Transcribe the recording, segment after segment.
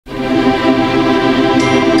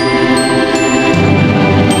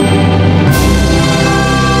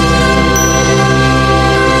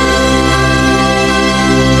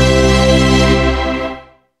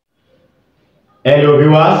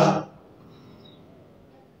viewers,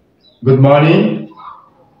 good morning,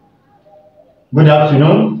 good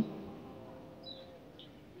afternoon,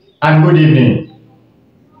 and good evening,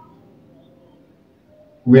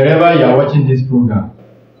 wherever you are watching this program.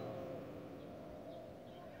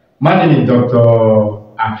 My name is Dr.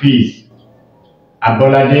 Hafiz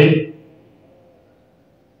Abolade,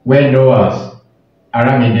 well known as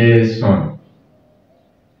Aramide's son.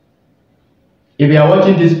 If you are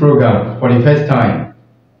watching this program for the first time,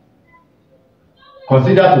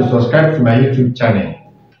 consider to subscribe to my YouTube channel.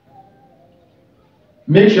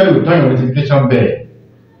 Make sure you turn your notification bell.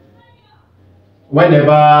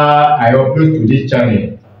 Whenever I upload to this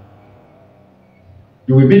channel,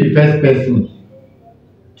 you will be the first person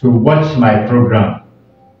to watch my program.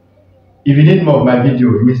 If you need more of my video,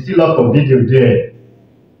 you will see lots of videos there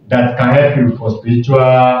that can help you for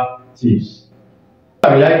spiritual tips.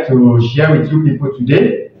 I would like to share with you people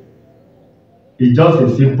today is just a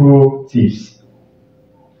simple tips.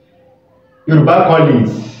 Yoruba call it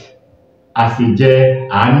Aseje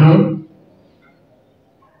Anu.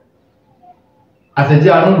 Aseje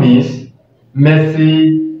Anu means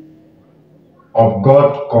mercy of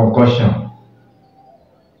God concoction.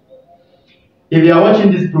 If you are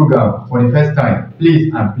watching this program for the first time,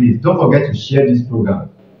 please don't forget to share this program.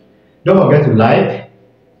 Don't forget to like,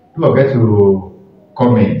 don't forget to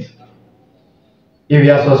comment. If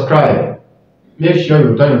you are subscribed, make sure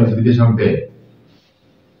you turn your notification bell.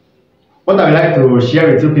 What I would like to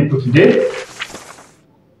share with you people today,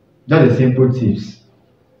 just a simple tips.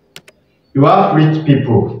 You have rich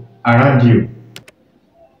people around you.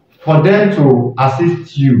 For them to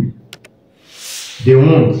assist you, they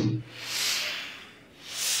won't.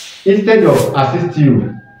 Instead of assist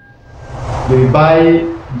you, they will buy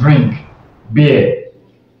drink, beer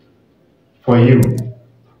for you.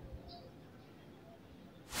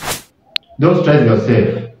 Don't stress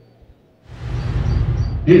yourself.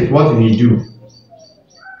 This is what we do.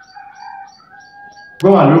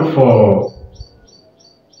 Go and look for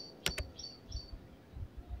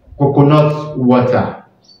coconut water.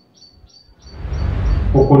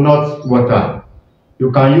 Coconut water.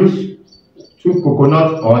 You can use 2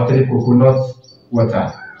 coconut or 3 coconut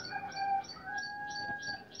water.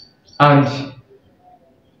 And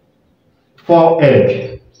 4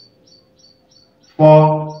 egg.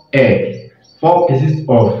 4 egg. 4 pieces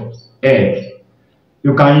of egg.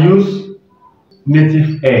 You can use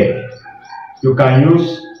native egg. You can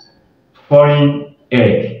use foreign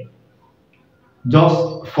egg.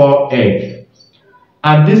 Just 4 egg.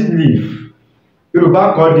 And this leaf,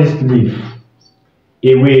 Yoruba call this leaf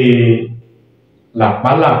ewe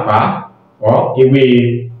lapa or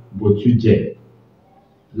ewe botuje.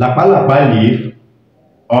 Lapa leaf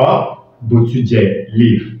or botuje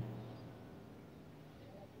leaf.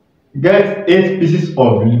 Get 8 pieces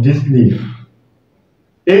of this leaf.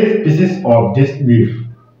 8 pieces of this leaf.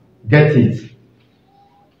 Get it.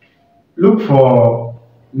 Look for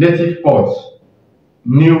native pot.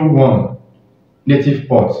 New one. Native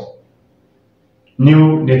pot.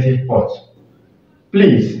 New native pot.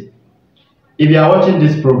 Please, if you are watching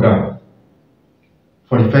this program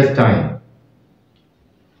for the first time,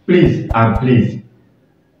 please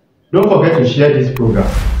don't forget to share this program.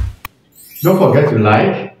 Don't forget to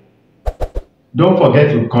like. Don't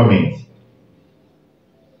forget to comment.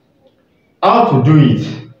 How to do it,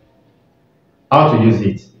 how to use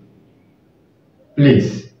it.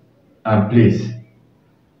 Please, I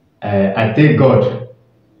take God,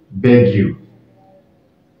 beg you,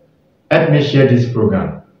 help me share this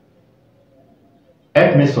program.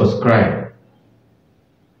 Help me subscribe.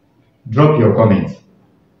 Drop your comments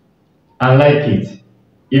and like it.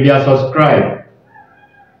 If you are subscribed,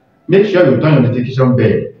 make sure you turn your notification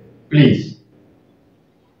bell. Please,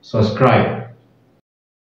 subscribe.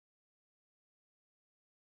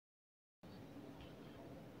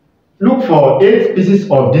 Look for 8 pieces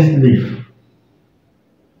of this leaf.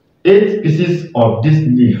 8 pieces of this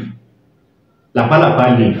leaf.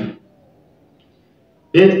 Lapa leaf.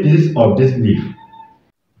 8 pieces of this leaf.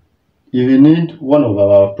 If you need one of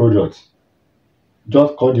our products,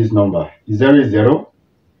 just call this number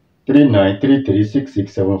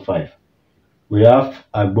 0039336675. We have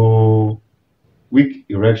Agbo Weak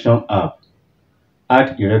Erection app,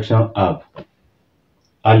 Hard Erection app,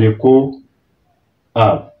 Aleko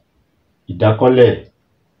app, Ìdákọ́lẹ̀,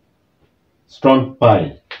 strong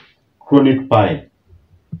pile, chronic pile.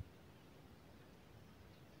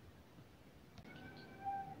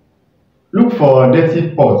 Look for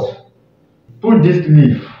native pot. Put this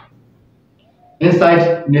leaf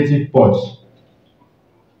inside native pot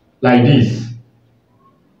like this.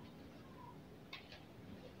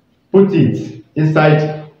 Put it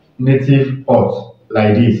inside native pot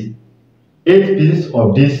like this, 8 pieces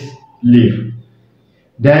of this leaf.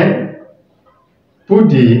 Then put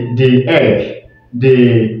the egg,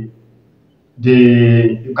 you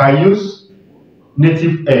can use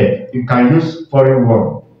native egg, you can use foreign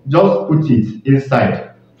one. Just put it inside.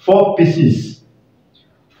 4 pieces,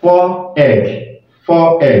 4 egg,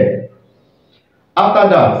 4 egg. After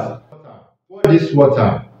that, pour this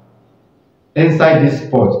water inside this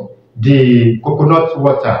pot, the coconut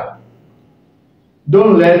water.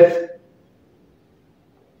 Don't let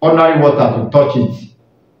ordinary water to touch it.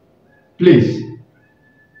 Please,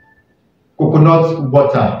 coconut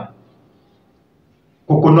water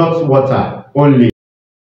only.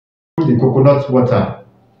 Put the coconut water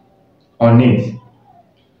on it.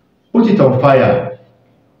 Put it on fire.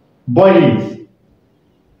 Boil it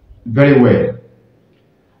very well.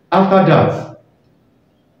 After that,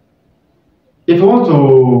 if you want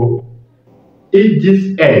to eat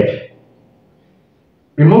this egg,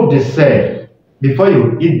 remove the cell. Before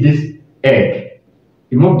you eat this egg,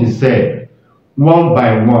 remove the cell one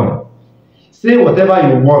by one. Say whatever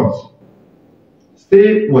you want.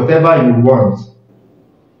 Say whatever you want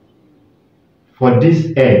for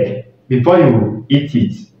this egg before you eat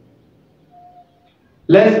it.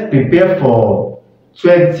 Let's prepare for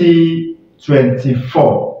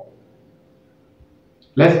 2024.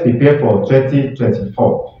 Let's prepare for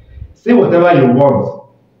 2024. Say whatever you want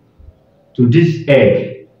to this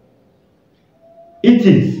egg. Eat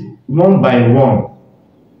it one by one.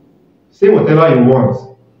 Say whatever you want.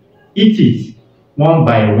 Eat it one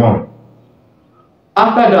by one.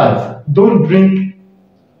 After that, don't drink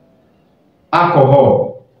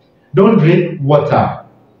alcohol. Don't drink water.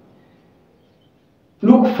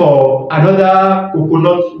 Look for another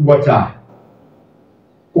coconut water.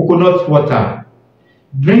 Coconut water.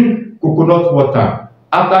 Drink coconut water.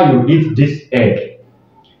 After you eat this egg,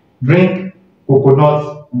 drink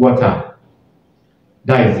coconut water.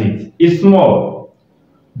 That is it. It's small,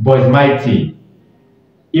 but it's mighty.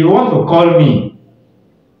 If you want to call me,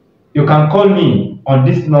 you can call me on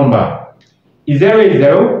this number.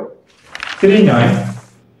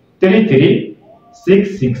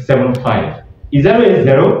 08039336675.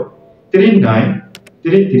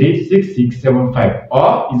 08039336675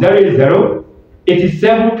 or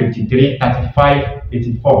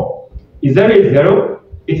 08087533584.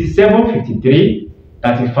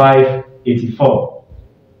 08087533584.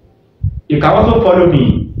 You can also follow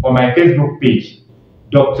me on my Facebook page,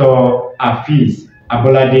 Dr. Afeez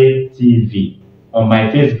Abolade TV. On my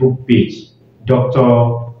Facebook page, Dr.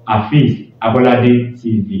 Afeez Abolade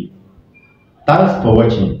TV. Thanks for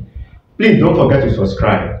watching. Please don't forget to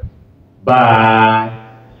subscribe. Bye.